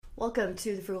Welcome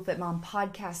to the Frugal Fit Mom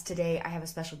podcast. Today I have a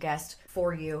special guest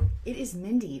for you. It is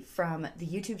Mindy from the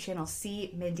YouTube channel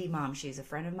See Mindy Mom. She's a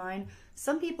friend of mine.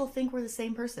 Some people think we're the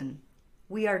same person.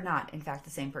 We are not, in fact,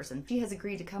 the same person. She has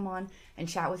agreed to come on and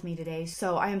chat with me today,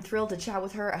 so I am thrilled to chat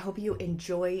with her. I hope you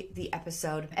enjoy the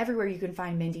episode. Everywhere you can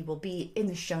find Mindy will be in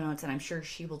the show notes, and I'm sure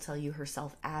she will tell you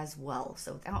herself as well.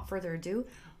 So without further ado,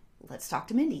 let's talk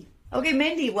to Mindy. Okay,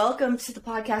 Mindy, welcome to the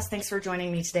podcast. Thanks for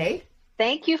joining me today.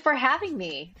 Thank you for having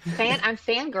me. I'm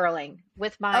fangirling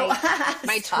with my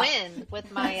my twin,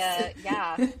 with my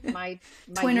my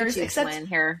Twinners, YouTube twin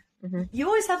here. Mm-hmm. You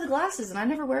always have the glasses, and I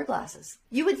never wear glasses.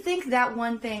 You would think that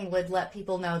one thing would let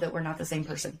people know that we're not the same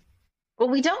person. Well,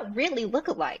 we don't really look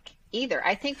alike either.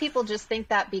 I think people just think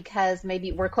that because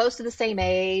maybe we're close to the same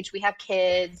age, we have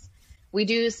kids, we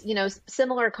do,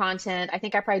 similar content. I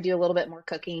think I probably do a little bit more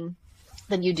cooking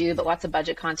than you do, but lots of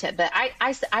budget content. But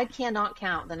I cannot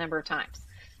count the number of times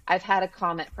I've had a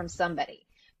comment from somebody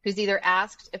who's either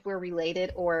asked if we're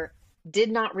related or did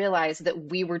not realize that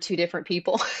we were two different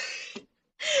people.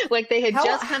 Like they had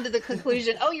just come to the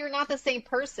conclusion, oh, you're not the same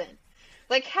person.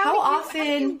 Like how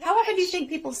often do you think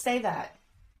people say that?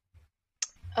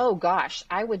 Oh gosh,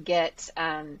 I would get,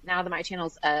 now that my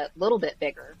channel's a little bit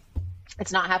bigger,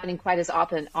 it's not happening quite as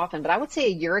often, but I would say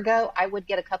a year ago, I would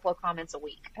get a couple of comments a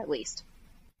week at least.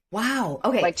 Wow.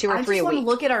 Okay. Like 2 or 3 a week. I just want to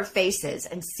look at our faces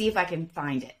and see if I can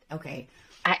find it. Okay.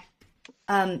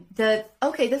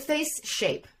 The face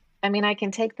shape. I mean, I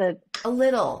can take a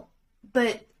little,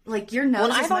 but like your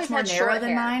nose is much more narrow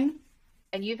than mine.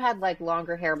 And you've had like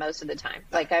longer hair most of the time.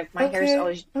 Like my hair is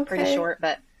always pretty short,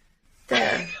 but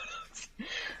there.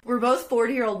 We're both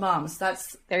 40-year-old moms.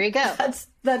 There you go.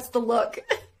 That's the look.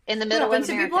 In the middle of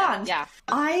America. To be blonde. Yeah.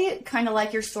 I kind of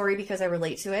like your story because I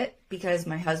relate to it because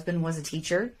my husband was a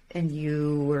teacher and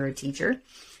you were a teacher.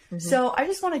 Mm-hmm. So I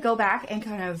just want to go back and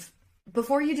kind of,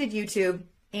 before you did YouTube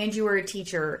and you were a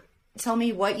teacher, tell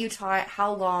me what you taught,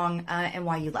 how long, and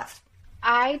why you left.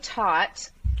 I taught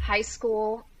high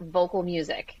school vocal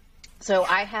music. So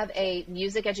I have a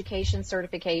music education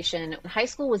certification. High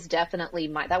school was definitely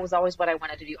that was always what I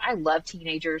wanted to do. I love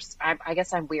teenagers. I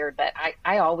guess I'm weird, but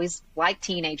I always like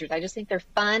teenagers. I just think they're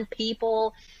fun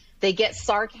people. They get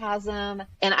sarcasm.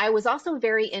 And I was also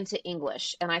very into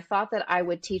English. And I thought that I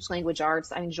would teach language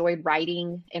arts. I enjoyed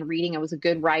writing and reading. I was a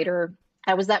good writer.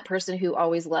 I was that person who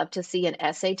always loved to see an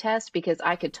essay test because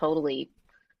I could totally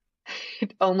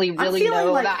only really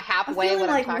know about halfway what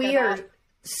I'm talking about.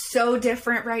 So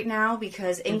different right now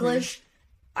because English,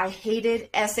 I hated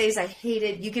essays.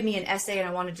 You give me an essay and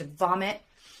I wanted to vomit.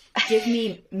 Give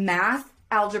me math,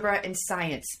 algebra, and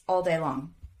science all day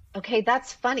long. Okay,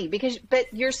 that's funny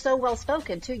but you're so well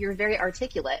spoken too. You're very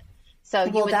articulate. So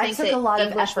you would think that a lot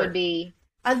English of effort. Would be.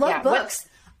 I love books.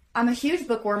 I'm a huge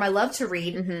bookworm. I love to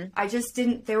read. Mm-hmm. I just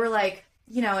didn't. They were like,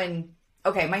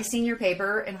 my senior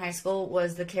paper in high school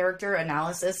was the character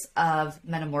analysis of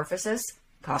Metamorphosis,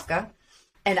 Kafka.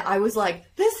 And I was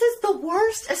like, this is the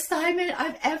worst assignment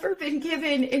I've ever been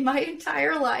given in my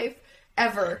entire life,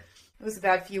 ever. It was a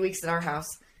bad few weeks at our house.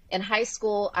 In high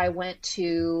school, I went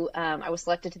to, I was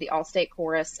selected to the All-State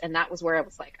Chorus, and that was where I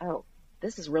was like, oh,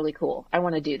 this is really cool. I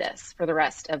want to do this for the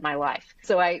rest of my life.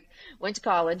 So I went to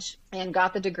college and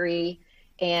got the degree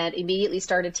and immediately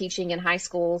started teaching in high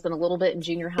schools and a little bit in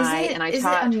junior high. And I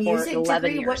taught for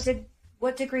 11 years.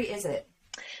 What degree is it?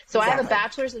 So exactly. I have a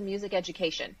bachelor's in music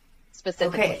education.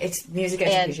 Specifically. Okay, it's music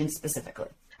education specifically.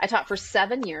 I taught for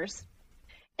 7 years,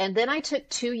 and then I took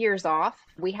 2 years off.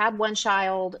 We had one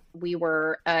child. We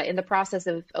were in the process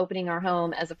of opening our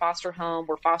home as a foster home.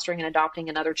 We're fostering and adopting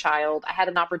another child. I had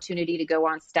an opportunity to go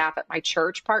on staff at my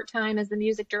church part-time as the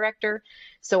music director.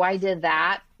 So I did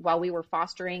that while we were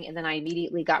fostering, and then I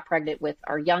immediately got pregnant with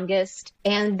our youngest.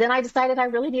 And then I decided I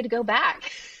really need to go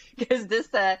back because this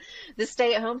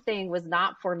stay-at-home thing was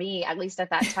not for me, at least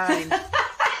at that time.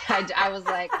 I was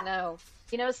like, no.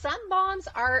 Some moms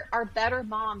are better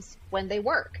moms when they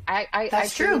work. I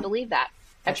truly believe that.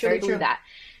 I truly believe that.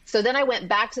 So then I went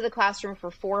back to the classroom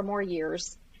for 4 more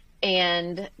years,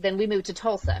 and then we moved to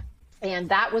Tulsa. And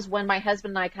that was when my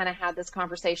husband and I kind of had this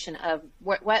conversation of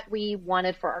what we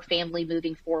wanted for our family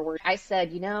moving forward. I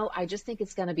said, I just think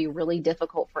it's going to be really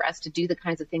difficult for us to do the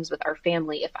kinds of things with our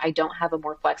family if I don't have a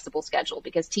more flexible schedule,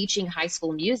 because teaching high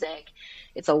school music,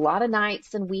 it's a lot of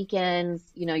nights and weekends.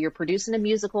 You're producing a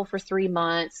musical for 3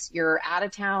 months. You're out of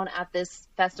town at this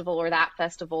festival or that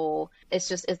festival.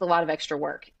 It's a lot of extra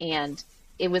work. And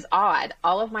it was odd.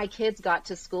 All of my kids got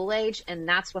to school age, and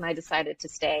that's when I decided to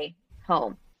stay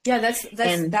home. Yeah, that's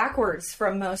And backwards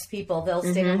from most people. They'll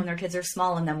stay home when their kids are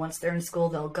small, and then once they're in school,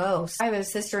 they'll go. So I have a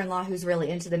sister-in-law who's really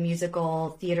into the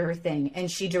musical theater thing,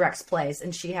 and she directs plays,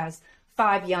 and she has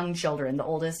 5 young children. The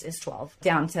oldest is 12,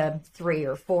 down to 3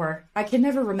 or 4. I can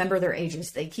never remember their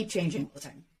ages. They keep changing all the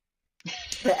time.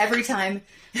 But every time...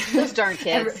 those darn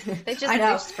kids, they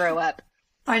just grow up.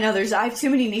 I know I have too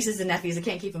many nieces and nephews. I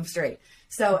can't keep them straight.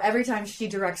 So every time she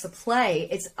directs a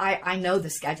play, I know the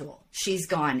schedule. She's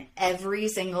gone every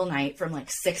single night from like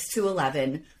 6 to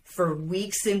 11 for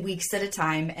weeks and weeks at a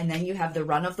time. And then you have the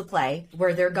run of the play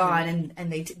where they're gone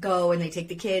and they go and they take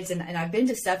the kids. And I've been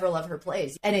to several of her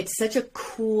plays. And it's such a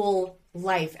cool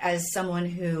life as someone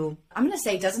who, I'm going to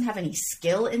say, doesn't have any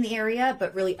skill in the area,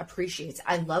 but really appreciates.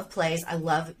 I love plays. I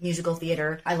love musical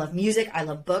theater. I love music. I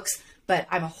love books. But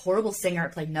I'm a horrible singer. I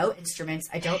play no instruments.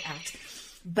 I don't act.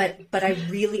 But I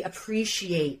really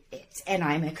appreciate it, and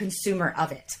I'm a consumer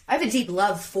of it. I have a deep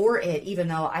love for it, even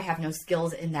though I have no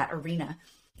skills in that arena.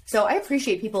 So I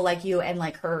appreciate people like you and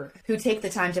like her who take the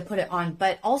time to put it on.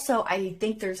 But also, I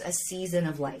think there's a season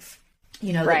of life,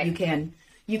 that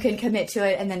you can commit to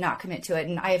it and then not commit to it.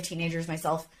 And I have teenagers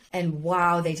myself, and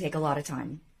wow, they take a lot of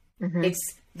time.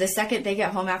 It's the second they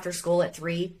get home after school at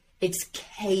 3. It's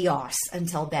chaos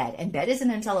until bed, and bed isn't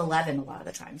until 11 a lot of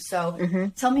the time. So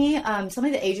tell me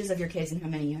the ages of your kids and how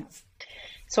many you have.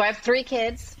 So I have 3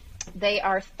 kids. They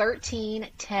are 13,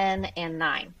 10, and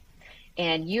 9.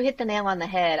 And you hit the nail on the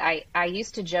head. I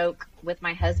used to joke with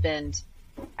my husband.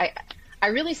 I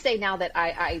really say now that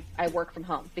I work from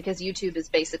home because YouTube is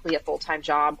basically a full-time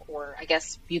job, or I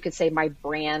guess you could say my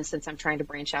brand, since I'm trying to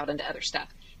branch out into other stuff.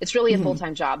 It's really a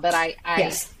full-time job, but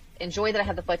I enjoy that I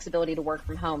have the flexibility to work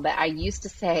from home. But I used to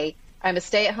say I'm a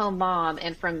stay-at-home mom,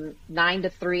 and from 9 to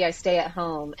 3 I stay at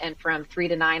home, and from 3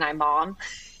 to 9 I mom.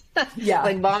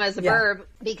 Like mom as a verb,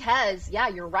 because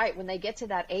you're right. When they get to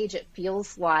that age, it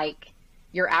feels like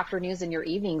your afternoons and your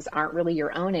evenings aren't really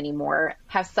your own anymore.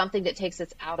 Have something that takes us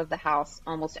out of the house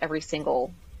almost every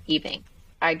single evening.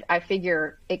 I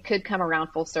figure it could come around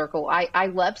full circle. I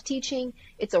loved teaching.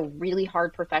 It's a really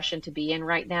hard profession to be in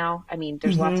right now. I mean,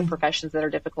 there's lots of professions that are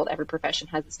difficult. Every profession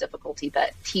has its difficulty,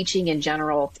 but teaching in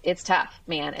general, it's tough,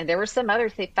 man. And there were some other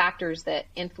factors that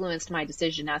influenced my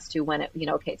decision as to when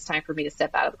it's time for me to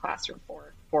step out of the classroom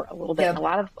for a little bit. And a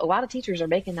lot of teachers are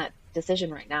making that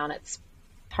decision right now, and it's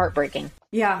heartbreaking.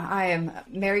 Yeah, I am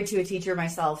married to a teacher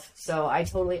myself, so I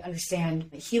totally understand.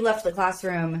 He left the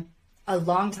classroom a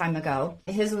long time ago.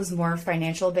 His was more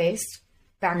financial based.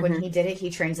 Back when he did it, he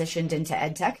transitioned into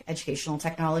ed tech, educational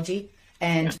technology,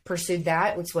 and pursued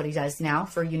that. It's what he does now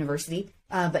for university.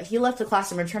 But he left the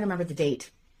classroom. I'm trying to remember the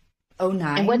date.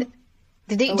 09. And what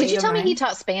did you tell me he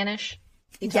taught Spanish?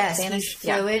 Yes, he's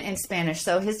fluent in Spanish.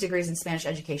 So his degree is in Spanish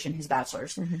education, his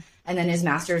bachelor's, and then his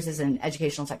master's is in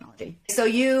educational technology. So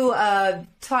you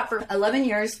taught for 11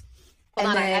 years,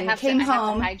 and then came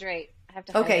home. I have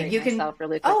to hydrate myself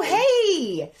really quickly. Oh,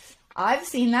 hey! I've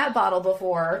seen that bottle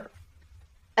before.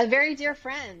 A very dear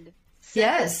friend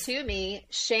sent this to me.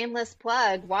 Shameless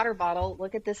plug, water bottle.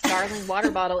 Look at this darling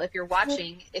water bottle. If you're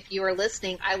watching, if you are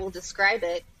listening, I will describe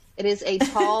it. It is a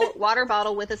tall water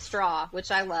bottle with a straw,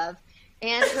 which I love.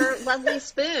 And her lovely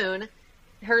spoon,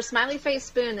 her smiley face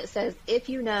spoon that says, if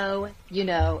you know, you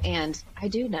know, and I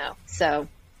do know. So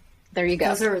there you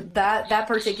go. That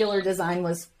particular design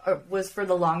was for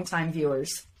the longtime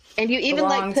viewers. And you even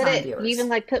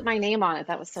put my name on it.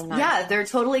 That was so nice. Yeah, they're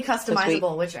totally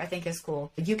customizable, which I think is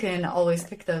cool. You can always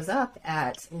pick those up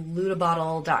at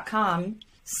ludabottle.com/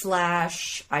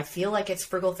 I feel like it's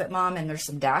Frugal Fit Mom, and there's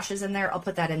some dashes in there. I'll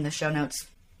put that in the show notes.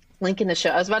 Link in the show.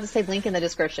 I was about to say link in the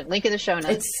description. Link in the show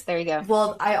notes. There you go.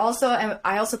 Well, I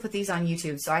also put these on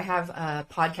YouTube. So I have a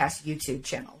podcast YouTube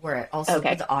channel where I also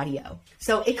put the audio.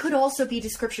 So it could also be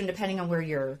description depending on where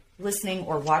you're listening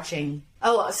or watching.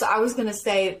 Oh, so I was going to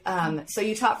say, so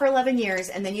you taught for 11 years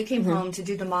and then you came home to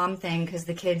do the mom thing because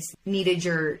the kids needed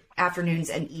your afternoons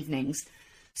and evenings.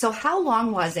 So how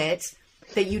long was it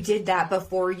that you did that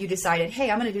before you decided,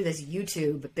 hey, I'm going to do this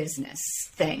YouTube business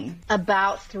thing?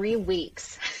 About 3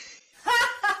 weeks.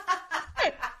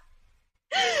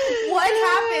 What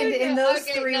happened in those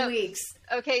 3 weeks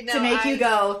to make you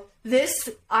go,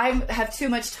 I have too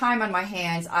much time on my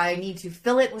hands. I need to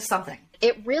fill it with something.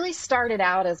 It really started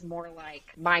out as more like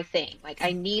my thing. Like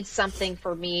I need something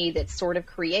for me that's sort of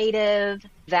creative,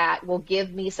 that will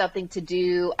give me something to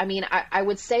do. I mean, I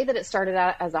would say that it started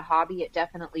out as a hobby. It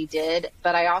definitely did.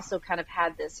 But I also kind of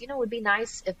had this, it would be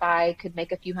nice if I could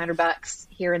make a few $100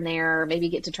 here and there, maybe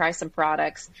get to try some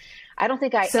products. I don't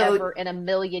think I ever in a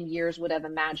million years would have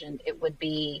imagined it would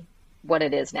be what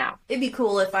it is now. It'd be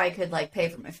cool if I could pay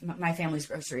for my family's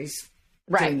groceries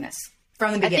doing this.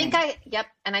 from the beginning. Yep.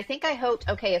 And I think I hoped,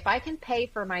 okay, if I can pay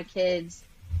for my kids'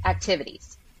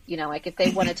 activities, you know, like if they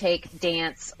want to take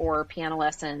dance or piano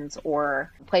lessons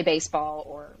or play baseball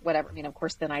or whatever. I mean, of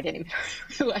course, then I didn't even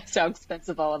realize how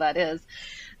expensive all of that is.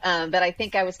 But I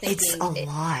think I was thinking it's a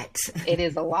lot. It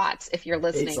is a lot. If you're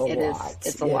listening,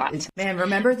 it's a lot. Man,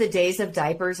 remember the days of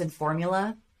diapers and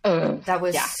formula? That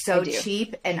was so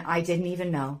cheap, and I didn't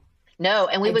even know. No,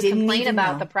 and we would complain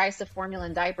about the price of formula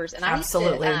and diapers. And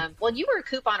Absolutely. I used to, well, you were a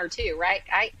couponer too, right?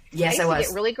 Yes, I used was.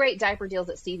 to get really great diaper deals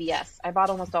at CVS. I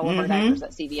bought almost all of our diapers at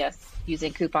CVS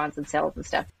using coupons and sales and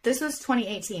stuff. This was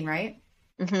 2018, right?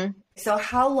 Mm-hmm. So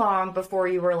how long before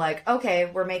you were like,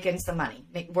 okay, we're making some money.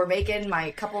 We're making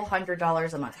my couple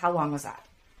 $100s a month. How long was that?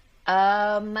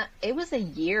 It was a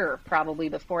year probably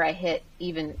before I hit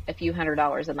even a few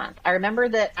 $100s a month. I remember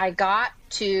that I got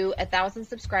to 1,000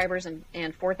 subscribers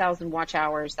and 4,000 watch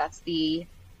hours. That's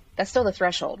still the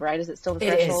threshold, right? Is it still the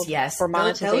threshold? It is, yes. For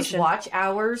monetization? Those watch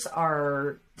hours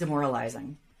are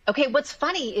demoralizing. Okay, what's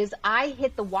funny is I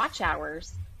hit the watch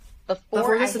hours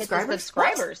before I hit the subscribers.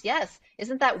 What? Yes.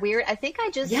 Isn't that weird? I think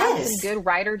I just had some good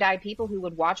ride or die people who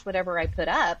would watch whatever I put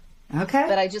up. Okay.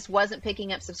 But I just wasn't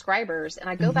picking up subscribers. And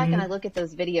I go back and I look at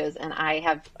those videos and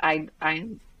I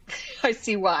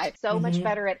see why. So much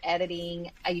better at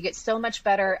editing. You get so much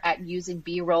better at using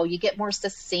B-roll. You get more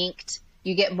succinct.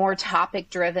 You get more topic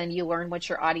driven. You learn what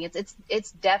your audience,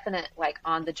 it's definite like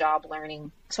on the job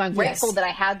learning. So I'm grateful that I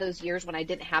had those years when I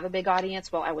didn't have a big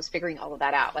audience while I was figuring all of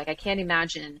that out. Like I can't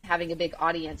imagine having a big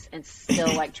audience and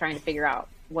still like trying to figure out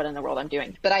what in the world I'm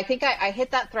doing. But I think I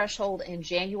hit that threshold in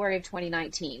January of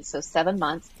 2019. So 7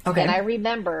 months. Okay. And I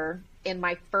remember in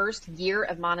my first year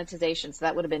of monetization, so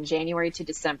that would have been January to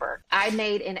December, I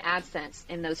made in AdSense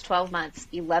in those 12 months,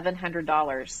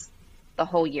 $1,100 the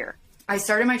whole year. I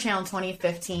started my channel in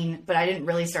 2015, but I didn't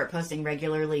really start posting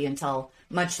regularly until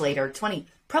much later.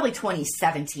 Probably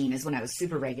 2017 is when I was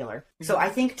super regular. So I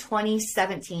think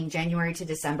 2017, January to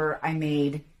December, I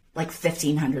made like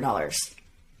 $1,500.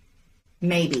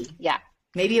 Maybe. Yeah.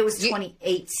 Maybe it was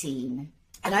 2018.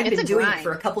 And I've been doing it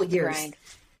for a couple of years.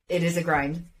 It is a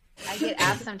grind. I get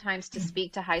asked sometimes to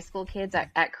speak to high school kids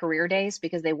at career days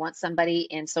because they want somebody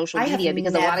in social media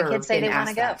because a lot of kids say they want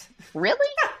to go. Really?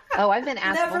 Oh, I've been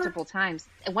asked multiple times.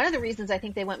 And one of the reasons I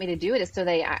think they want me to do it is so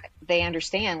they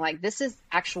understand like this is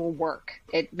actual work.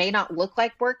 It may not look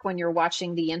like work when you're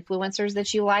watching the influencers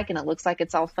that you like and it looks like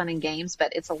it's all fun and games,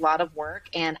 but it's a lot of work.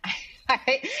 And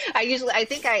I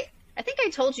think I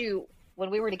told you when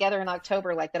we were together in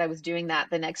October, like that I was doing that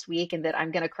the next week and that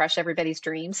I'm going to crush everybody's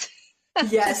dreams.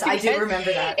 Yes, I do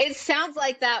remember that. It sounds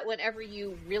like that whenever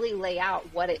you really lay out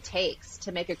what it takes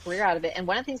to make a career out of it. And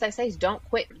one of the things I say is don't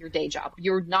quit your day job.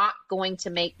 You're not going to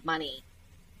make money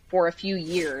for a few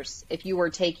years if you were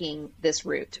taking this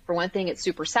route. For one thing, it's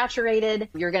super saturated.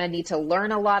 You're going to need to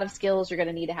learn a lot of skills. You're going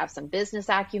to need to have some business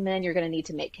acumen. You're going to need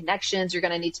to make connections. You're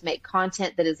going to need to make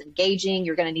content that is engaging.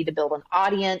 You're going to need to build an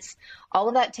audience. All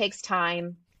of that takes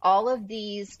time. All of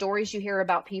these stories you hear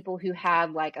about people who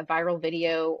had like a viral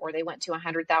video or they went to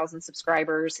 100,000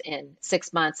 subscribers in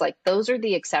 6 months, like those are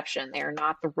the exception. They're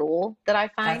not the rule that I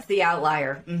find. That's the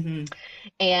outlier. Mm-hmm.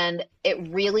 And it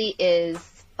really is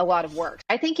a lot of work.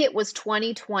 I think it was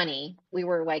 2020. We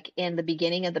were like in the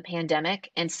beginning of the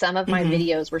pandemic and some of my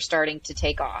videos were starting to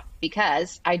take off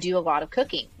because I do a lot of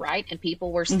cooking, right? And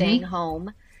people were staying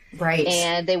home. Right.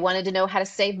 And they wanted to know how to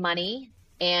save money.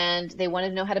 And they wanted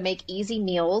to know how to make easy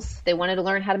meals. They wanted to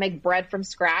learn how to make bread from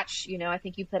scratch. You know, I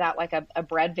think you put out like a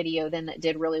bread video then that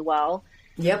did really well.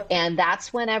 Yep. And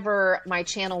that's whenever my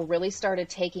channel really started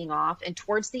taking off. And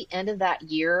towards the end of that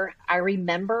year, I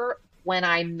remember when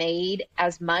I made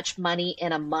as much money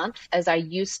in a month as I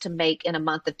used to make in a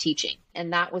month of teaching.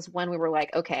 And that was when we were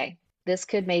like, okay, this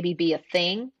could maybe be a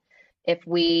thing if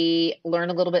we learn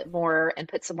a little bit more and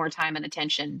put some more time and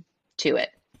attention to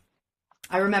it.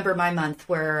 I remember my month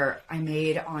where I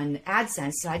made on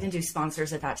AdSense. So I didn't do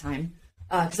sponsors at that time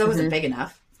because I wasn't big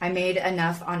enough. I made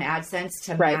enough on AdSense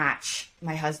to match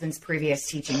my husband's previous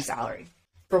teaching salary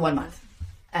for 1 month.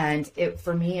 And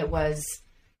for me, it was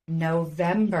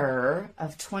November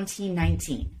of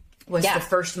 2019 was the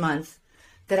first month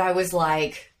that I was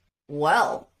like,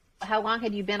 well. How long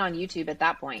had you been on YouTube at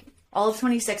that point? All of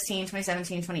 2016,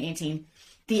 2017, 2018,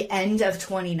 the end of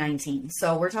 2019.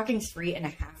 So we're talking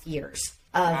 3.5 years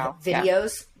of videos.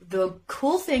 Yeah. The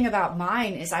cool thing about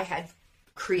mine is I had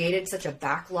created such a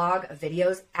backlog of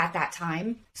videos at that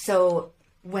time. So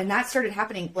when that started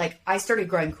happening, like I started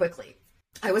growing quickly.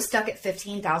 I was stuck at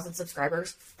 15,000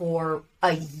 subscribers for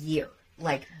a year.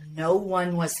 Like no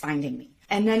one was finding me.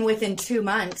 And then within 2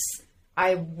 months,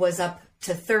 I was up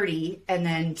to 30, and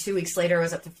then 2 weeks later I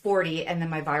was up to 40, and then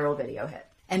my viral video hit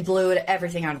and blew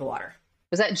everything out of the water.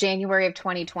 Was that January of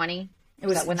 2020? It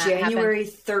was January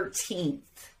 13th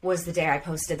was the day I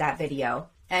posted that video.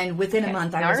 And within a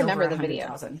month, I was over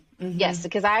 100,000. Mm-hmm. Yes,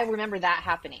 because I remember that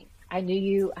happening. I knew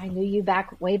you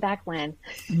way back when.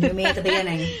 Knew me at the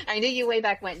beginning. I knew you way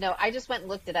back when. No, I just went and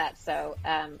looked it up. So,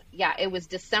 yeah, it was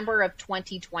December of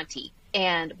 2020.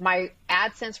 And my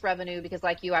AdSense revenue, because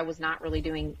like you, I was not really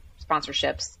doing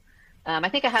sponsorships. I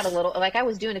think I had a little, like I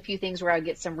was doing a few things where I would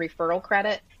get some referral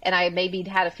credit, and I maybe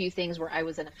had a few things where I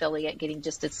was an affiliate getting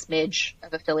just a smidge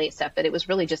of affiliate stuff, but it was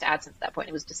really just AdSense at that point.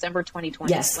 It was December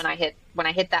 2020 yes. when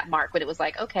I hit that mark, but it was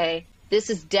like, okay, this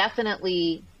is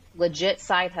definitely legit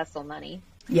side hustle money.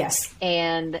 Yes.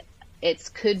 And it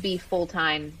could be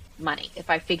full-time money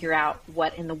if I figure out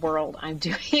what in the world I'm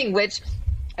doing, which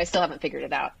I still haven't figured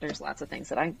it out. There's lots of things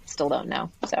that I still don't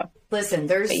know. So listen,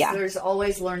 there's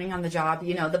always learning on the job.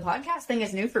 You know, the podcast thing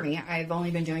is new for me. I've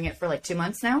only been doing it for like 2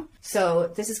 months now. So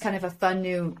this is kind of a fun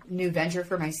new venture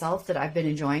for myself that I've been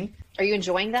enjoying. Are you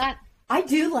enjoying that? I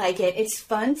do like it. It's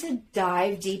fun to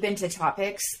dive deep into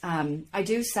topics. I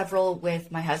do several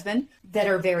with my husband that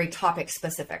are very topic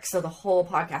specific. So the whole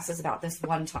podcast is about this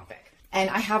one topic. And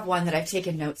I have one that I've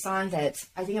taken notes on that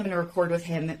I think I'm going to record with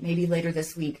him maybe later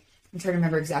this week. I'm trying to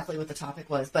remember exactly what the topic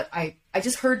was, but I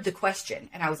just heard the question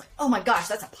and I was like, oh my gosh,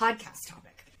 that's a podcast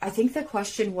topic. I think the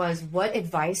question was, what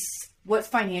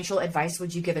financial advice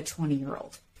would you give a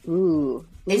 20-year-old? Ooh.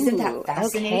 Isn't that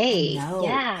fascinating? Okay. No.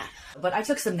 Yeah. But I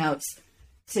took some notes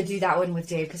to do that one with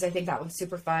Dave because I think that one's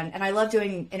super fun. And I love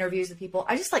doing interviews with people.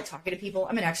 I just like talking to people.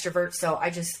 I'm an extrovert, so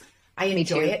I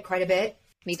enjoy it quite a bit.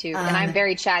 Me too. And I'm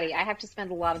very chatty. I have to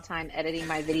spend a lot of time editing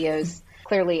my videos.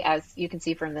 Clearly, as you can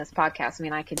see from this podcast, I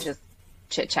mean, I could just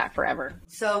chit chat forever.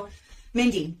 So,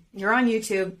 Mindy, you're on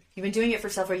YouTube. You've been doing it for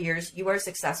several years. You are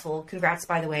successful. Congrats,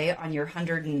 by the way, on your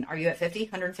are you at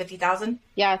 150,000?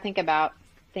 Yeah, I think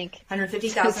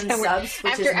 150,000 subs,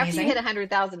 which is amazing. After you hit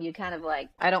 100,000, you kind of like,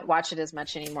 I don't watch it as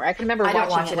much anymore. I can remember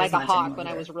watching it like a hawk when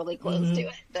I was really close to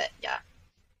it. But yeah.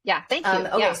 Yeah, thank you.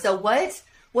 Okay, yeah. So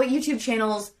what YouTube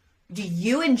channels do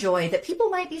you enjoy that people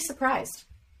might be surprised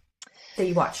that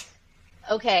you watch?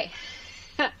 Okay.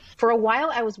 For a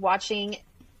while, I was watching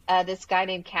this guy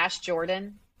named Cash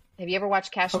Jordan. Have you ever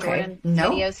watched Cash Jordan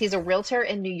videos? He's a realtor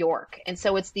in New York. And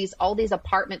so it's all these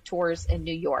apartment tours in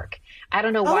New York. I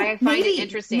don't know why I find it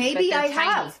interesting. Maybe I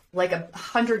have like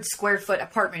 100 square foot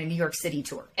apartment in New York City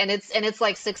tour. And it's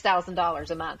like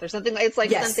 $6,000 a month or something. It's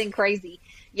like something crazy.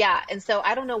 Yeah. And so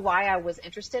I don't know why I was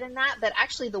interested in that, but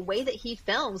actually the way that he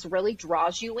films really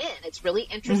draws you in. It's really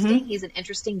interesting. Mm-hmm. He's an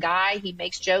interesting guy. He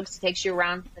makes jokes, takes you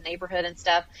around the neighborhood and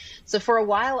stuff. So for a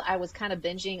while I was kind of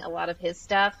binging a lot of his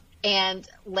stuff. And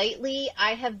lately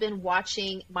I have been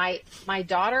watching my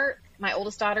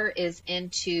oldest daughter is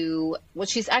into, well,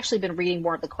 she's actually been reading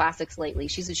more of the classics lately.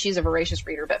 She's a voracious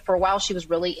reader, but for a while she was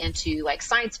really into like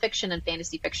science fiction and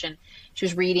fantasy fiction. She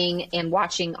was reading and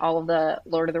watching all of the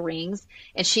Lord of the Rings,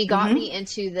 and she got me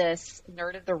into this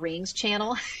Nerd of the Rings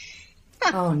channel.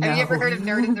 Oh no. Have you ever heard of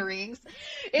Nerd of the Rings?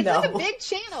 It's like a big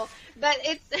channel, but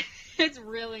it's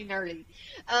really nerdy.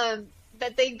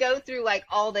 But they go through like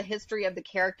all the history of the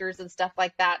characters and stuff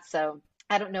like that. So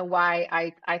I don't know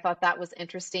why I thought that was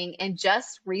interesting. And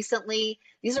just recently,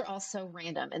 these are all so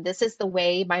random. And this is the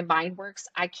way my mind works.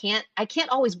 I can't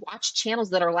always watch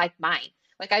channels that are like mine.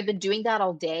 Like I've been doing that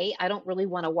all day. I don't really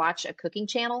want to watch a cooking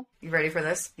channel. You ready for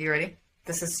this? You ready?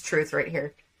 This is truth right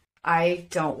here. I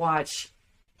don't watch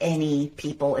any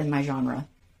people in my genre.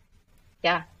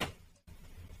 Yeah.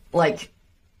 Like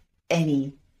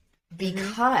any.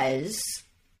 Because,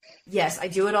 yes, I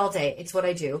do it all day. It's what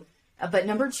I do. But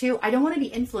number two, I don't want to be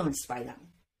influenced by them.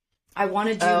 I want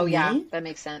to do me. Yeah, that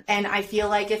makes sense. And I feel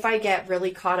like if I get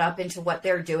really caught up into what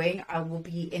they're doing, I will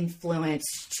be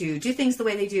influenced to do things the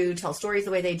way they do, tell stories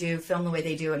the way they do, film the way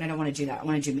they do, and I don't want to do that. I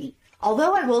want to do me.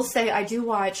 Although I will say I do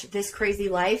watch This Crazy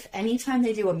Life anytime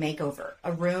they do a makeover,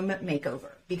 a room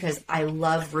makeover, because I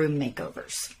love room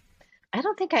makeovers. I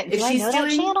don't think I know that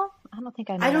channel? I don't think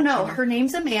I know. I don't know. Her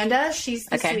name's Amanda. She's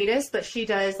the sweetest, but she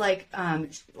does like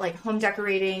home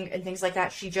decorating and things like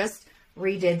that. She just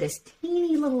redid this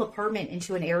teeny little apartment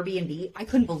into an Airbnb. I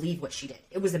couldn't believe what she did.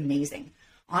 It was amazing.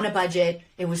 On a budget.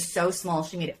 It was so small.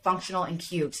 She made it functional and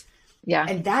cute. Yeah.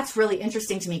 And that's really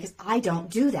interesting to me because I don't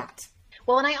do that.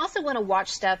 Well, and I also want to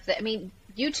watch stuff that, I mean,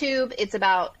 YouTube, it's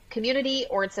about community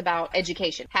or it's about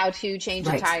education, how to change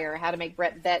a tire, how to make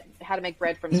bread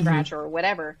from scratch or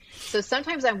whatever. So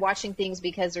sometimes I'm watching things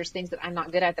because there's things that I'm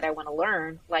not good at that I want to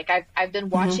learn. Like I've been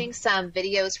watching some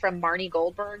videos from Marnie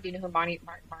Goldberg. Do you know who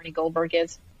Marnie Goldberg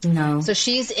is? No. So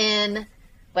she's in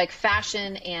like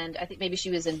fashion, and I think maybe she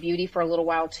was in beauty for a little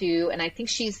while too. And I think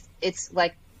it's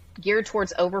like geared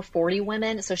towards over 40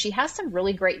 women. So she has some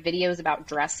really great videos about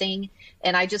dressing,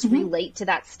 and I just relate to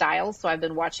that style. So I've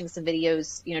been watching some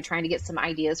videos, trying to get some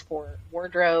ideas for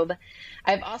wardrobe.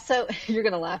 I've also, you're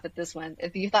going to laugh at this one.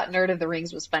 If you thought Nerd of the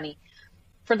Rings was funny,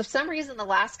 for some reason, the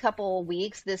last couple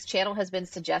weeks, this channel has been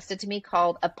suggested to me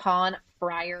called Upon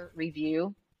Friar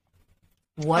Review.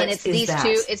 What and it's is these that?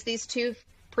 It's these two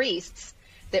priests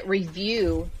that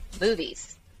review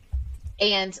movies.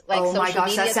 And like oh my social gosh,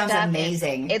 media that sounds stuff,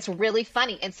 amazing. it's really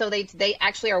funny. And so they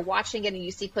actually are watching it, and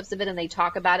you see clips of it and they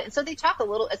talk about it. And so they talk a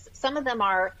little, some of them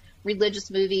are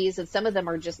religious movies, and some of them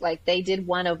are just like, they did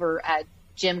one over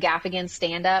Jim Gaffigan's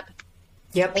stand up.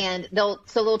 Yep. And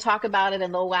they'll talk about it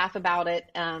and they'll laugh about it.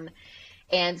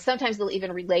 And sometimes they'll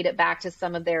even relate it back to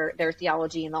some of their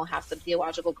theology, and they'll have some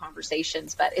theological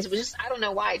conversations. But it was just, I don't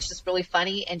know why, it's just really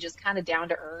funny and just kind of down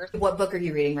to earth. What book are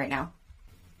you reading right now?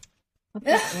 What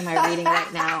book am I reading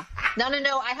right now? No.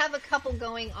 I have a couple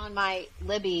going on my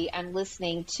Libby. I'm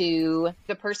listening to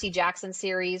the Percy Jackson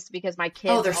series because my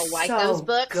kids all like those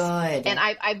books. Good. And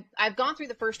I've gone through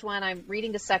the first one. I'm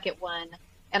reading the second one.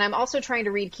 And I'm also trying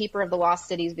to read Keeper of the Lost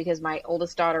Cities because my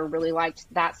oldest daughter really liked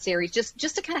that series,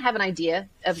 just to kind of have an idea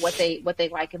of what they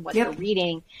like and what they're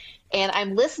reading. And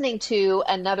I'm listening to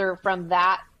another from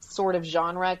that sort of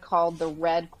genre called The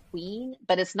Red Queen,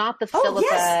 but it's not the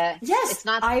Philippa. Yes. It's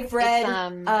not. I've read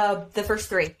the first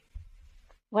 3.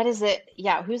 What is it?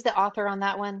 Yeah. Who's the author on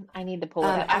that one? I need to pull it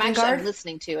up. I'm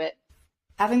listening to it.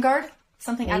 Avant-garde?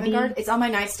 Something Maybe. avant-garde? It's on my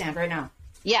nightstand right now.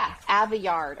 Yeah,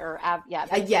 Aveyard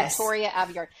yes. Victoria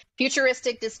Aveyard.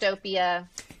 Futuristic dystopia.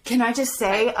 Can I just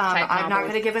say, I'm not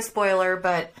going to give a spoiler,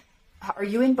 but are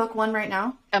you in book 1 right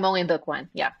now? I'm only in book 1.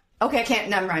 Yeah. Okay, I can't.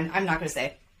 Never mind. I'm not going to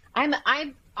say. I'm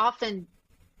often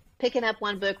picking up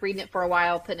one book, reading it for a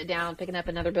while, putting it down, picking up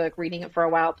another book, reading it for a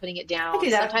while, putting it down. I do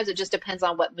that. Sometimes it just depends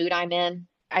on what mood I'm in.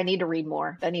 I need to read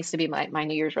more. That needs to be my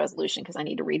New Year's resolution because I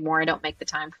need to read more. I don't make the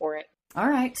time for it. All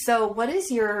right. So what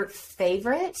is your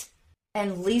favorite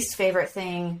and least favorite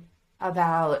thing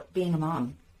about being a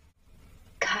mom?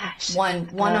 Gosh. One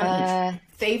on each.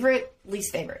 Favorite,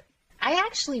 least favorite. I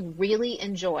actually really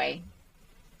enjoy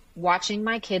watching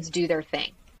my kids do their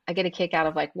thing. I get a kick out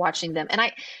of like watching them. And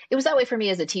it was that way for me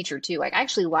as a teacher too. Like I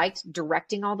actually liked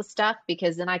directing all the stuff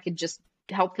because then I could just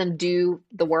help them do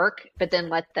the work, but then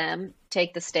let them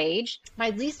take the stage. My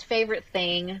least favorite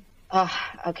thing,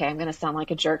 okay, I'm going to sound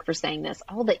like a jerk for saying this.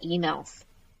 All the emails.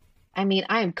 I mean,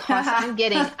 I am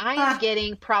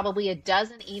getting probably a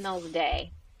dozen emails a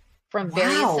day from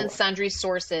various and sundry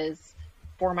sources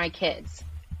for my kids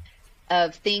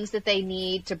of things that they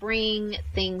need to bring,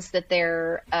 things that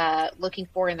they're looking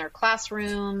for in their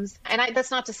classrooms. And that's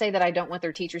not to say that I don't want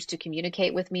their teachers to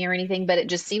communicate with me or anything, but it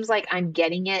just seems like I'm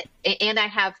getting it. And I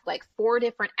have like 4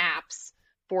 different apps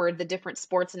for the different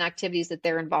sports and activities that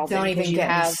they're involved in. Don't even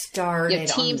get me started. You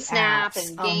have Team Snap apps.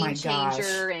 and Game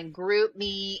Changer and Group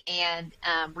Me and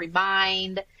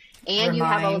Remind. And you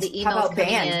have all the emails. How about coming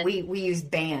Band? in. We use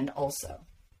Band also.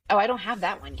 Oh, I don't have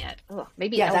that one yet. Oh,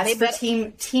 maybe. Yeah, that's for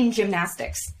team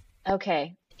gymnastics.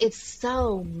 Okay. It's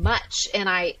so much. And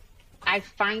I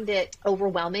find it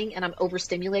overwhelming, and I'm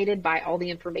overstimulated by all the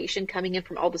information coming in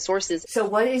from all the sources. So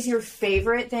what is your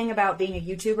favorite thing about being a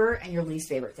YouTuber and your least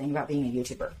favorite thing about being a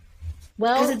YouTuber?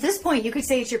 Well, because at this point you could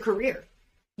say it's your career.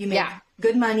 You make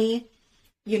good money.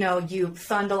 You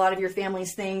fund a lot of your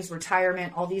family's things,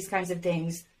 retirement, all these kinds of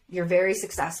things. You're very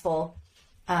successful.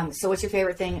 So what's your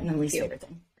favorite thing and then least favorite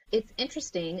thing? It's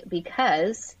interesting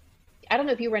because I don't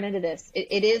know if you run into this.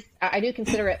 It is, I do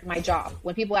consider it my job.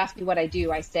 When people ask me what I do,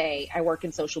 I say I work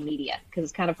in social media because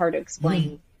it's kind of hard to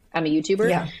explain. I'm a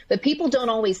YouTuber, but people don't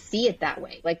always see it that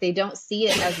way. Like they don't see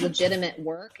it as legitimate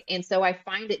work. And so I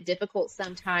find it difficult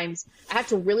sometimes. I have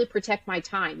to really protect my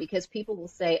time because people will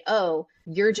say, oh,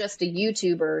 you're just a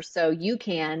YouTuber, so you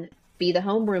can be the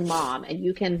homeroom mom and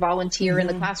you can volunteer in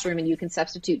the classroom and you can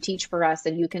substitute teach for us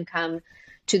and you can come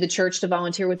to the church to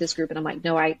volunteer with this group. And I'm like,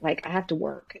 no, I have to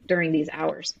work during these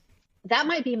hours. That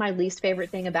might be my least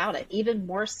favorite thing about it, even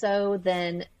more so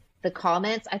than the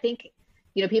comments. I think,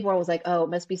 people are always like, oh, it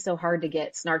must be so hard to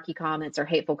get snarky comments or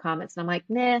hateful comments. And I'm like,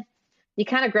 nah, you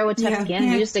kind of grow a tough skin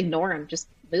and you just ignore them. Just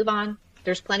move on.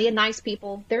 There's plenty of nice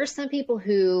people. There are some people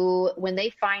who, when they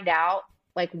find out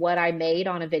like what I made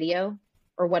on a video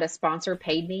or what a sponsor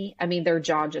paid me, I mean, their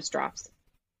jaw just drops.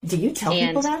 Do you tell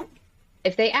people that?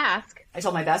 If they ask. I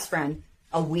told my best friend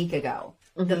a week ago,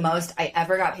 the most I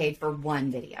ever got paid for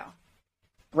one video.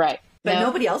 Right. But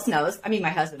nobody else knows. I mean, my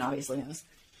husband obviously knows.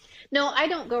 No, I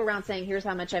don't go around saying, here's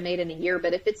how much I made in a year.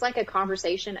 But if it's like a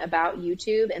conversation about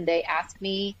YouTube and they ask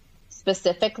me,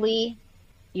 specifically,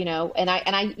 you know, and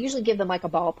I usually give them like a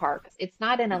ballpark. It's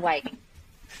not in a like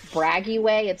braggy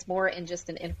way. It's more in just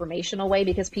an informational way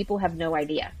because people have no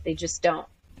idea. They just don't.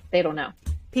 They don't know.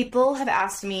 People have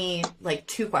asked me like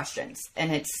 2 questions,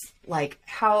 and it's like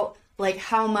how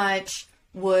much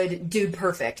would Dude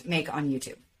Perfect make on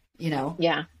YouTube? You know?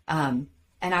 Yeah.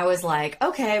 And I was like,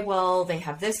 okay, well, they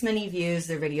have this many views.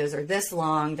 Their videos are this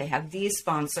long. They have these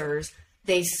sponsors.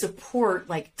 They support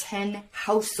like 10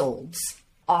 households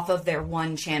off of their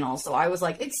one channel. So I was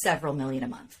like, it's several million a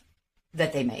month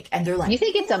that they make. And they're like, you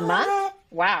think it's a month?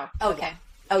 Wow. Oh, okay. Yeah.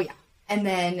 Oh, yeah. And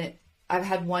then I've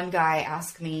had one guy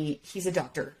ask me, he's a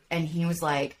doctor, and he was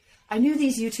like, I knew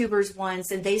these YouTubers once,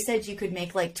 and they said you could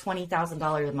make like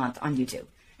 $20,000 a month on YouTube.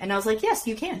 And I was like, yes,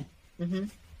 you can. Mm-hmm.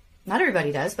 Not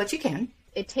everybody does, but you can.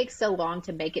 It takes so long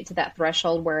to make it to that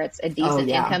threshold where it's a decent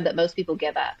income that most people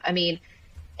give up. I mean,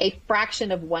 a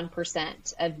fraction of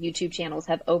 1% of YouTube channels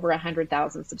have over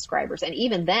 100,000 subscribers. And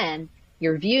even then,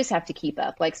 your views have to keep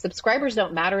up. Like, subscribers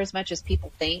don't matter as much as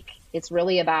people think. It's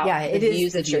really about the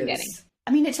views that you're getting.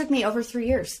 I mean, it took me over 3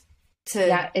 years to.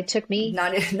 Yeah, it took me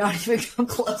not even come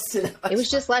close to that. It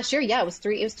was just last year. Yeah, it was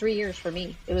 3 years for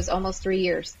me. It was almost 3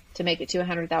 years to make it to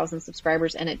 100,000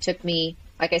 subscribers, and it took me,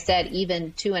 like I said,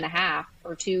 even 2.5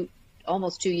 or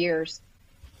almost 2 years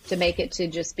to make it to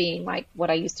just being like what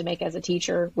I used to make as a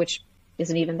teacher, which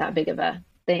isn't even that big of a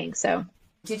thing. So,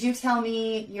 did you tell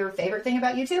me your favorite thing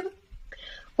about YouTube?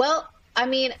 Well, I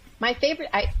mean, my favorite,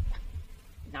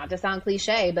 not to sound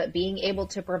cliche, but being able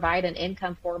to provide an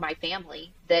income for my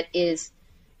family that is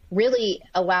really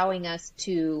allowing us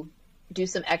to do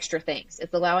some extra things.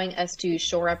 It's allowing us to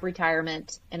shore up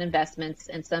retirement and investments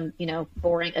and some, you know,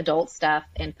 boring adult stuff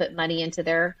and put money into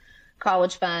their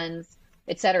college funds,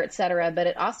 et cetera, et cetera. But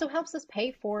it also helps us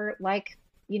pay for, like,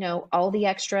 you know, all the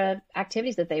extra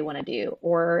activities that they want to do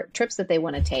or trips that they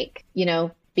want to take, you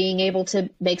know, being able to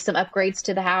make some upgrades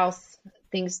to the house,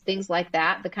 things like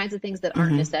that, the kinds of things that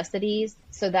aren't necessities.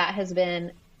 So that has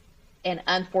been an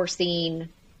unforeseen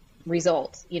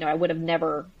result. You know, I would have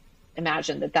never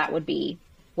imagined that would be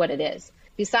what it is.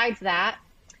 Besides that,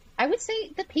 I would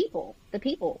say the people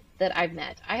that I've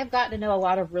met. I have gotten to know a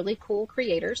lot of really cool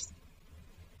creators,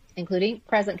 including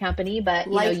present company, but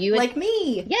you know, you like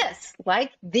me. Yes,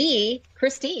 like the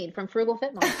Christine from Frugal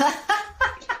Fit Mom.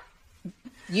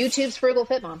 YouTube's Frugal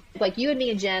Fit Mom. Like you and me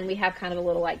and Jen, we have kind of a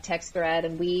little like text thread,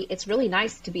 and it's really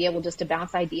nice to be able just to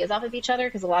bounce ideas off of each other,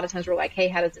 because a lot of times we're like, hey,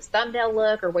 how does this thumbnail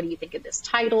look? Or what do you think of this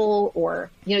title?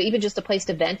 Or, you know, even just a place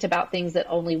to vent about things that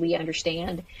only we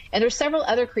understand. And there's several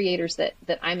other creators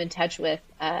that I'm in touch with.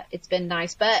 It's been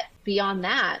nice. But beyond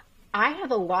that, I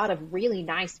have a lot of really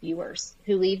nice viewers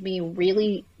who leave me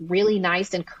really, really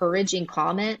nice, encouraging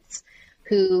comments,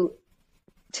 who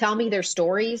tell me their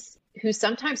stories, who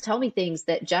sometimes tell me things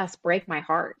that just break my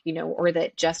heart, you know, or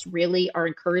that just really are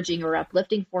encouraging or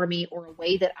uplifting for me, or a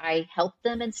way that I help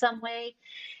them in some way.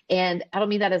 And I don't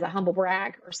mean that as a humble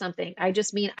brag or something. I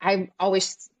just mean I'm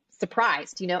always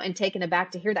surprised, you know, and taken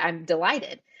aback to hear that. I'm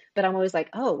delighted, but I'm always like,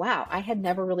 oh, wow, I had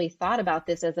never really thought about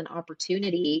this as an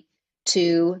opportunity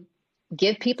to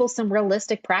give people some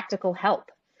realistic, practical help.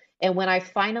 And when I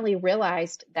finally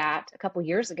realized that a couple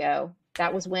years ago,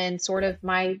 that was when sort of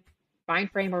my mind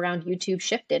frame around YouTube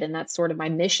shifted. And that's sort of my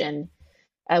mission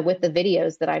with the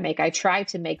videos that I make. I try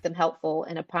to make them helpful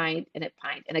in a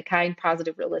kind,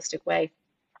 positive, realistic way.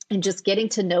 And just getting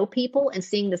to know people and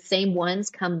seeing the same ones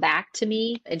come back to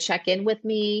me and check in with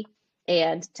me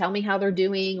and tell me how they're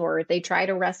doing, or if they tried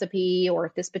a recipe, or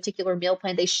if this particular meal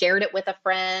plan, they shared it with a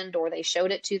friend, or they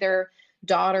showed it to their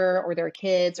daughter or their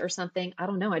kids or something. I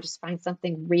don't know. I just find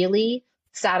something really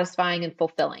satisfying and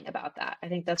fulfilling about that. I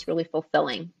think that's really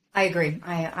fulfilling. I agree.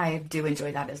 I do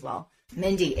enjoy that as well.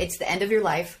 Mindy, it's the end of your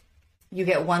life. You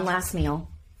get one last meal.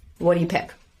 What do you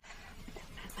pick?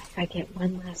 If I get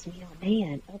one last meal,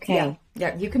 man. Okay.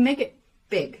 Yeah. You can make it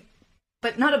big,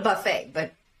 but not a buffet,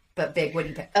 but big. What do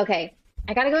you pick? Okay.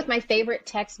 I got to go with my favorite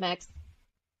Tex-Mex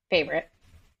favorite,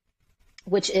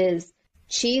 which is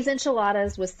cheese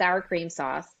enchiladas with sour cream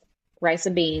sauce, rice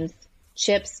and beans,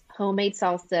 chips, homemade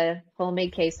salsa,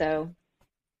 homemade queso,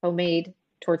 homemade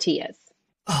tortillas.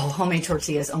 Oh, homemade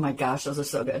tortillas. Oh my gosh, those are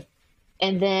so good.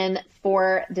 And then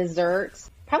for desserts,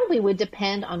 probably would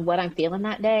depend on what I'm feeling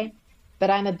that day, but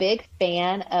I'm a big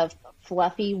fan of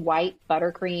fluffy white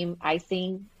buttercream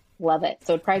icing. Love it.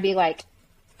 So it'd probably be like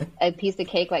a piece of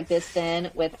cake like this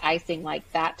thin with icing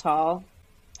like that tall.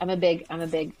 I'm a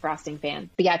big frosting fan.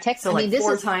 But yeah, Texas. So this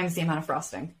 4 times the amount of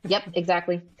frosting. Yep,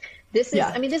 exactly. This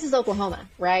is Oklahoma,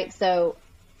 right? So,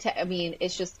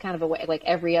 it's just kind of a way, like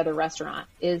every other restaurant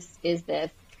is this.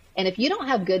 And if you don't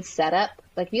have good setup,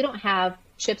 like if you don't have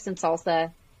chips and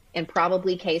salsa and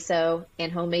probably queso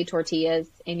and homemade tortillas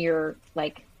in your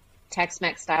like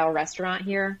Tex-Mex style restaurant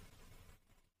here,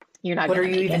 you're not What going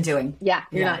are to you make even it. doing? Yeah,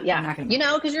 you're not. Yeah, I'm not gonna you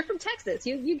know, because you're from Texas.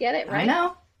 You get it, right? I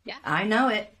know. Yeah. I know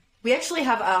it. We actually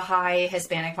have a high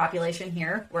Hispanic population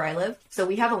here where I live. So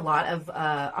we have a lot of,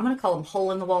 I'm going to call them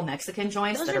hole-in-the-wall Mexican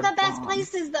joints. Those that are the best bomb.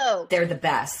 places, though. They're the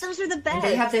best. Those are the best. And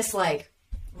they have this, like,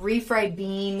 refried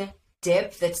bean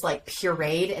dip that's, like,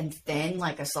 pureed and thin,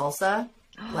 like a salsa.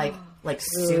 Like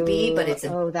soupy, but it's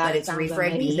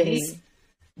refried beans.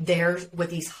 They're, with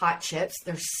these hot chips,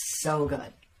 they're so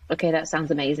good. Okay, that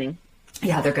sounds amazing.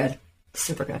 Yeah, they're good.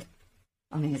 Super good.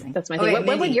 Amazing. That's my thing. Okay,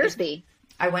 What would yours be?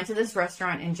 I went to this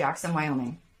restaurant in Jackson,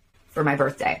 Wyoming for my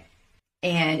birthday,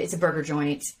 and it's a burger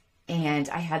joint, and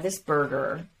I had this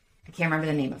burger. I can't remember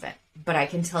the name of it, but I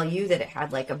can tell you that it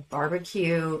had like a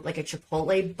barbecue, like a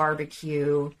Chipotle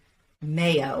barbecue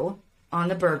mayo on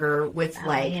the burger with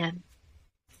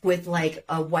like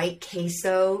a white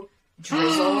queso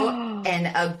drizzle and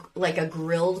a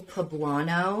grilled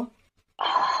poblano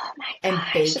and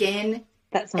bacon.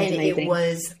 That sounds and amazing. It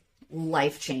was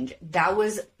life-changing. That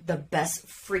was the best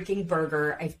freaking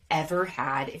burger I've ever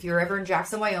had. If you're ever in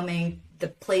Jackson, Wyoming, the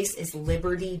place is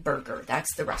Liberty Burger.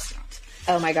 That's the restaurant.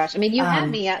 Oh my gosh. I mean, you had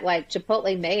me at like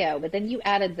Chipotle mayo, but then you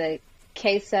added the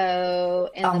queso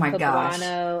and the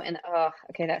poblano and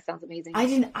okay, that sounds amazing. I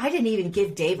didn't even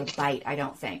give Dave a bite, I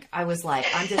don't think. I was like,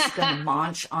 I'm just gonna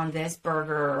munch on this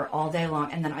burger all day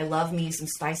long. And then I love me some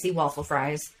spicy waffle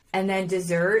fries. And then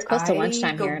dessert. It's close to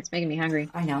lunchtime here. It's making me hungry.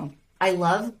 I know. I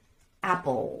love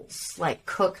apples, like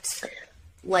cooked,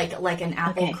 like an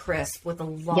apple crisp with a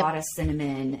lot of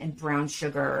cinnamon and brown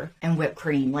sugar and whipped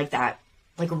cream, like that.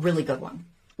 Like a really good one.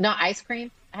 No ice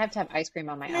cream? I have to have ice cream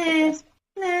on my apple crisp.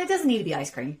 It doesn't need to be ice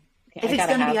cream. Okay, if it's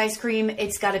going to be ice cream,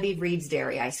 it's got to be Reed's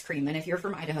Dairy ice cream. And if you're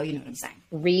from Idaho, you know what I'm saying.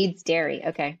 Reed's Dairy.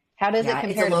 Okay. How does it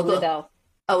compare to Bluebell?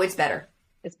 Oh, it's better.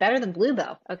 It's better than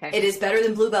Bluebell. Okay. It is better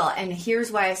than Bluebell. And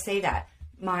here's why I say that.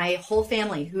 My whole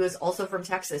family, who is also from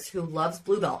Texas, who loves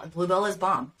Bluebell, and Bluebell is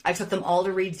bomb. I took them all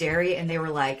to Reed's Dairy, and they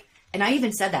were like, and I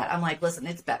even said that. I'm like, listen,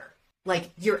 it's better. Like,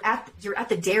 you're at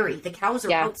the dairy. The cows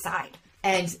are outside.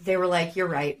 And they were like, you're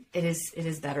right. It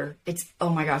is better. It's, oh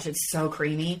my gosh, it's so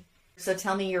creamy. So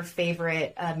tell me your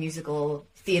favorite musical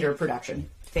theater production.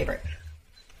 Favorite.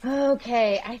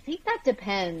 Okay. I think that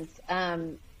depends.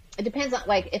 It depends on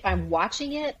like if I'm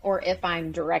watching it or if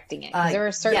I'm directing it. There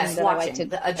are certain that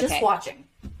watching. I like to just watching.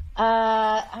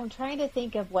 I'm trying to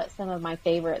think of what some of my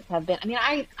favorites have been. I mean,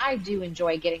 I do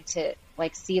enjoy getting to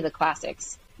like see the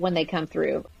classics when they come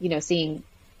through. You know, seeing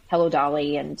Hello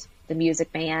Dolly and The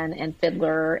Music Man and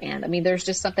Fiddler, and I mean, there's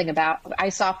just something about. I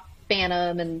saw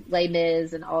Phantom and Les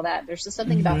Mis and all that. There's just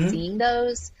something about seeing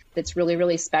those that's really,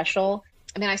 really special.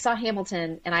 I mean, I saw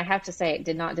Hamilton, and I have to say, it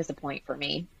did not disappoint for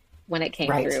me when it came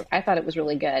through. I thought it was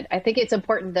really good. I think it's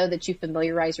important, though, that you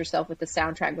familiarize yourself with the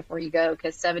soundtrack before you go,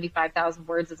 because 75,000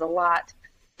 words is a lot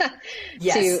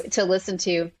to listen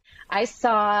to. I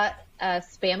saw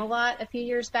Spamalot a few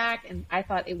years back, and I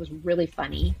thought it was really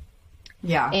funny.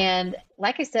 Yeah. And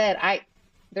like I said,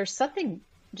 there's something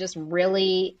just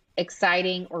really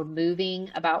exciting or moving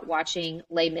about watching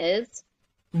Les Mis.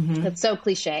 It's so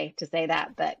cliche to say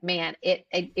that, but man,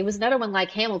 it was another one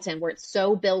like Hamilton where it's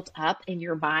so built up in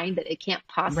your mind that it can't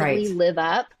possibly live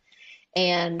up.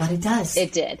 But it does.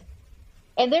 It did.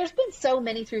 And there's been so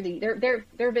many through there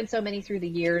have been so many through the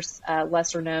years,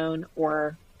 lesser known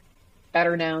or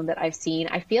better known that I've seen.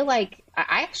 I feel like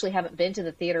I actually haven't been to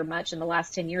the theater much in the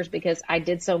last 10 years because I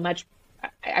did so much.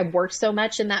 I worked so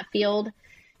much in that field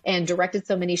and directed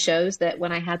so many shows that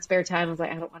when I had spare time, I was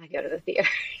like, I don't want to go to the theater.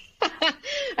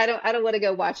 I don't want to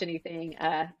go watch anything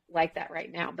like that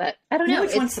right now, but I don't know. You know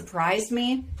which one surprised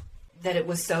me that it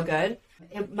was so good?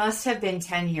 It must have been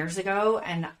 10 years ago,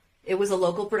 and it was a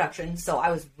local production, so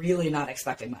I was really not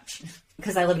expecting much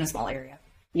because I live in a small area.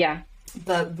 Yeah.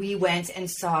 But we went and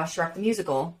saw Shrek the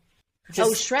Musical.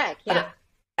 Shrek, yeah.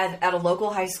 At a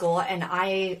local high school, and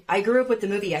I grew up with the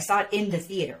movie. I saw it in the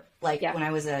theater. When I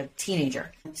was a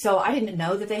teenager. So I didn't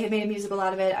know that they had made a musical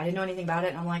out of it. I didn't know anything about it.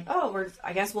 And I'm like,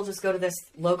 I guess we'll just go to this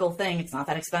local thing. It's not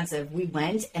that expensive. We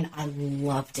went and I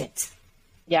loved it.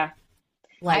 Yeah.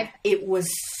 It was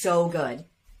so good.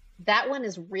 That one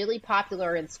is really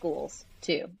popular in schools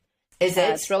too. Is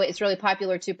it? It's really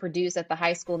popular to produce at the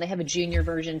high school. And they have a junior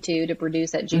version too to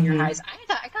produce at junior highs.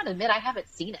 I gotta admit, I haven't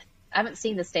seen it. I haven't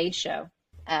seen the stage show.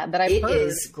 But I've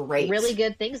heard really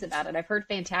good things about it. I've heard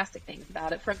fantastic things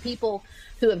about it from people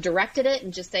who have directed it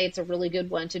and just say it's a really good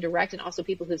one to direct, and also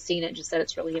people who've seen it and just said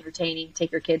it's really entertaining.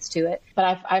 Take your kids to it.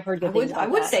 But I've heard good things about I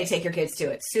would say take your kids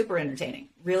to it. Super entertaining.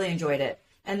 Really enjoyed it.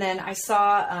 And then I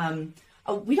saw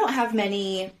We don't have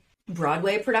many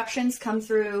Broadway productions come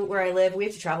through where I live. We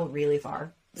have to travel really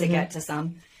far to get to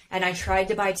some. And I tried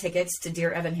to buy tickets to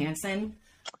Dear Evan Hansen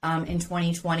in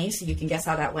 2020, so you can guess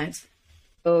how that went.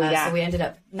 Oh, yeah. So we ended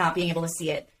up not being able to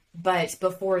see it. But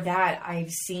before that, I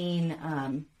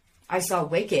saw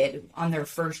Wicked on their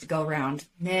first go-round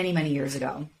many, many years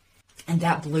ago. And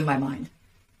that blew my mind.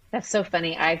 That's so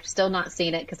funny. I've still not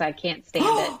seen it because I can't stand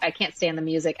it. I can't stand the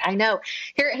music. I know.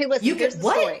 Hey, listen, here's the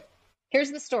story.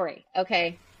 Here's the story.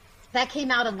 Okay. That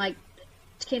came out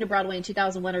came to Broadway in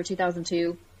 2001 or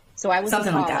 2002. So I was in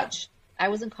college. Like that. I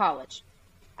was in college.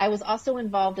 I was also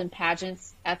involved in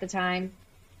pageants at the time,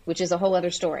 which is a whole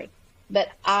other story. But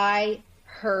I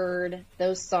heard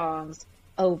those songs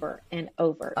over and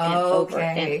over and over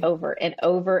and over and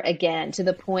over again, to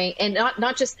the point, and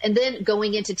not just, and then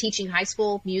going into teaching high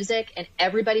school music, and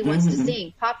everybody wants to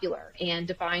sing Popular and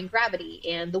Defying Gravity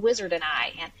and The Wizard and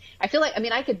I. And I feel like, I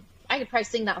mean, I could probably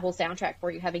sing that whole soundtrack for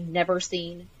you, having never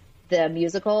seen the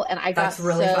musical. And I got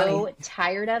so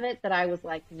tired of it that I was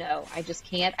like, no, I just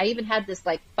can't. I even had this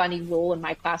like funny rule in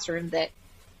my classroom that,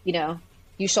 you know,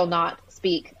 you shall not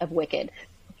speak of Wicked.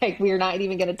 Like, we're not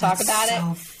even going to talk about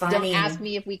it. Funny. Don't ask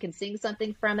me if we can sing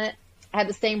something from it. I had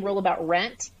the same rule about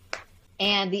Rent.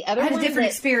 And the other one, I had a different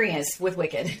experience with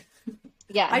Wicked.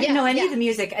 Yeah. I didn't know any of the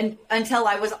music until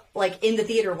I was like in the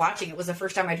theater watching. It was the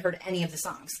first time I'd heard any of the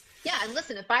songs. Yeah. And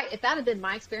listen, if that had been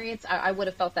my experience, I would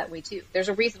have felt that way too. There's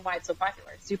a reason why it's so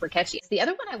popular. It's super catchy. The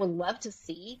other one I would love to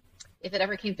see, if it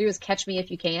ever came through, is Catch Me If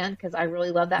You Can, because I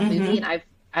really love that movie, and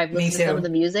I've listened to some of the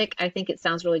music. I think it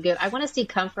sounds really good. I want to see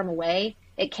Come From Away.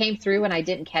 It came through and I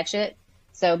didn't catch it.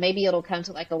 So maybe it'll come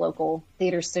to like a local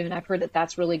theater soon. I've heard that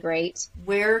that's really great.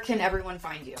 Where can everyone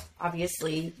find you?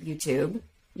 Obviously, YouTube.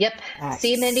 Yep.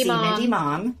 See Mindy Mom. Mindy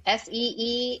Mom.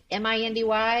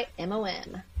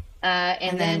 SEEMINDYMOM.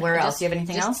 And then where else? Do you have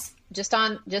anything else? Just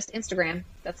Instagram.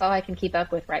 That's all I can keep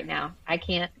up with right now. I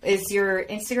can't. Is your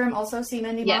Instagram also See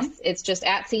Mindy Mom? Yes, it's just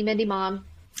at See Mindy Mom.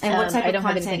 And what type of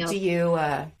content do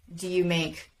you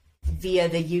make via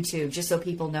the YouTube, just so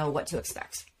people know what to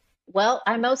expect? Well,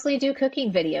 I mostly do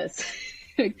cooking videos.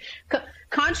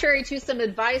 Contrary to some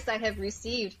advice I have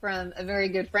received from a very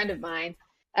good friend of mine.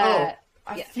 I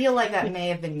feel like that may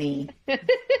have been me.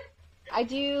 I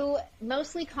do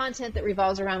mostly content that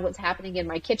revolves around what's happening in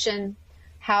my kitchen,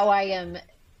 how I am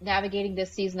navigating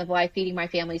this season of life, feeding my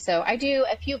family. So I do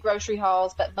a few grocery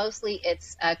hauls, but mostly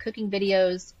it's cooking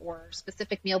videos or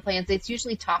specific meal plans. It's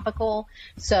usually topical.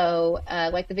 So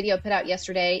like the video I put out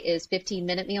yesterday is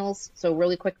 15-minute meals, so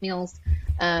really quick meals.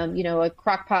 A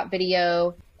crock pot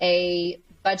video, a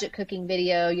budget cooking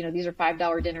video. These are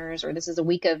 $5 dinners, or this is a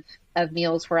week of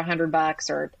meals for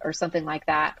 $100 or something like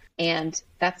that. And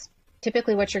that's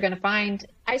typically what you're going to find.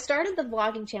 I started the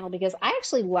vlogging channel because I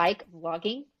actually like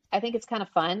vlogging. I think it's kind of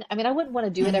fun. I mean, I wouldn't want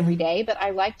to do it every day, but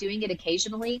I like doing it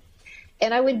occasionally.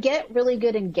 And I would get really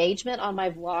good engagement on my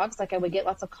vlogs. Like, I would get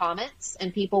lots of comments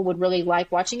and people would really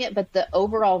like watching it, but the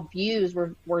overall views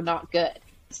were not good.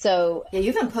 So yeah,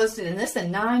 you haven't posted in this in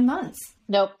 9 months.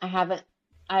 Nope, I haven't.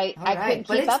 I couldn't keep up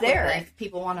with it. But it's there if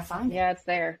people want to find it. Yeah, it's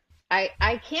there.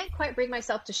 I can't quite bring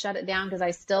myself to shut it down because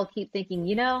I still keep thinking,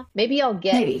 maybe I'll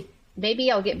get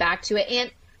back to it. And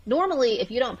normally,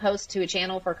 if you don't post to a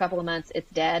channel for a couple of months,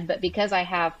 it's dead. But because I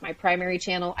have my primary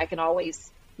channel, I can always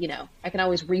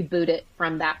reboot it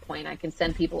from that point. I can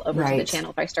send people over to the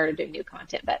channel if I started doing new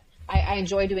content. But I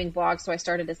enjoy doing vlogs, so I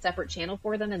started a separate channel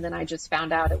for them. And then I just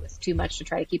found out it was too much to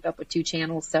try to keep up with 2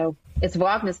 channels. So it's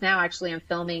Vlogmas now. Actually, I'm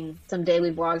filming some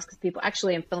daily vlogs because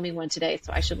I'm filming one today.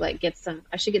 So I should get some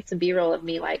B-roll of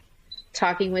me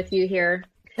talking with you here.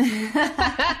 You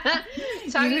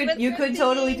could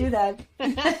totally do that.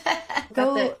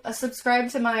 Go subscribe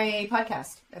to my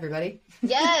podcast, everybody.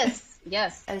 Yes.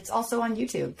 And it's also on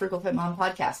YouTube, Frugal Fit Mom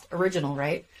Podcast. Original,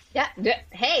 right? Yeah.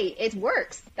 Hey, it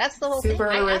works. That's the whole Super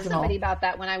thing. Original. I asked somebody about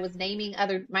that when I was naming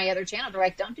my other channel. They're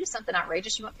like, don't do something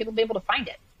outrageous. You want people to be able to find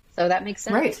it. So that makes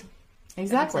sense. Right.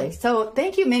 Exactly. So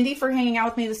thank you, Mindy, for hanging out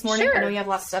with me this morning. Sure. I know you have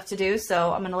lots of stuff to do,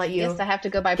 so I'm going to let you I have to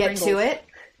go buy get Pringles. To it.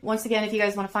 Once again, if you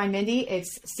guys want to find Mindy,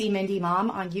 it's See Mindy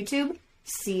Mom on YouTube,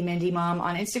 See Mindy Mom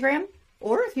on Instagram,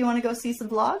 or if you want to go see some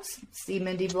vlogs, See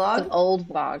Mindy Vlog. Some old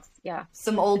vlogs, yeah.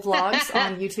 Some old vlogs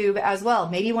on YouTube as well.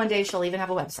 Maybe one day she'll even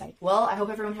have a website. Well, I hope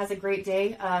everyone has a great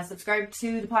day. Subscribe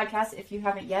to the podcast if you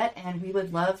haven't yet, and we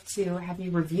would love to have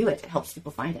you review it. It helps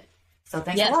people find it. So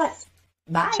thanks a lot.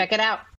 Bye. Check it out.